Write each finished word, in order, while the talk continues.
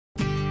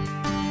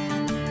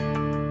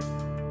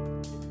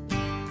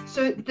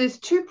So there's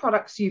two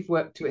products you've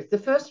worked with. The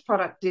first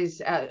product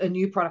is a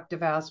new product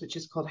of ours, which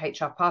is called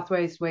HR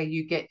Pathways, where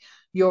you get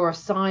your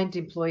assigned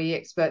employee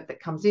expert that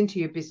comes into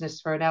your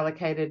business for an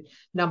allocated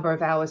number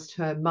of hours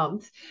per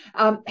month.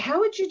 How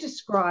would you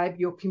describe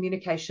your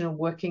communication and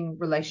working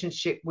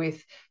relationship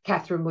with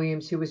Catherine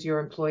Williams, who was your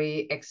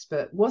employee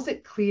expert? Was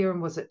it clear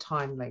and was it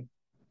timely?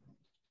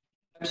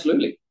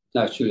 Absolutely.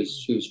 No, she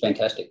was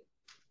fantastic.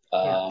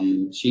 Yeah.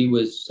 She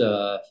was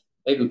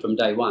even from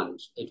day one.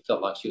 It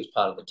felt like she was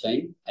part of the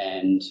team,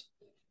 and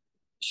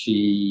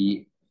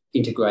she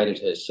integrated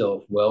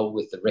herself well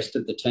with the rest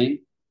of the team.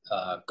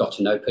 Got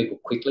to know people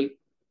quickly.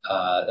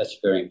 That's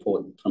very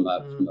important from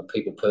a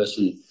people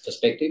person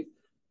perspective,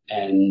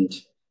 and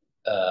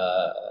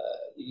uh,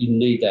 you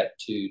need that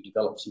to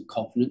develop some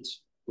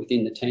confidence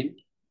within the team.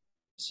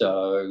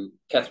 So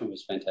Catherine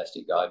was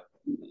fantastic.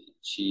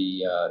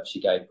 She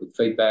gave good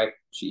feedback.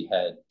 She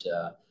had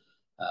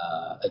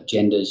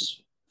agendas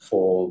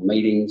for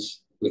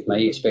meetings with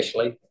me,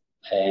 especially,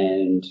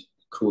 and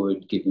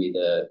could give me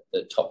the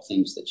top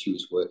things that she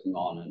was working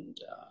on and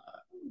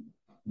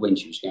when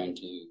she was going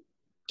to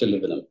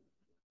deliver them.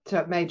 So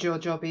it made your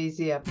job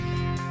easier.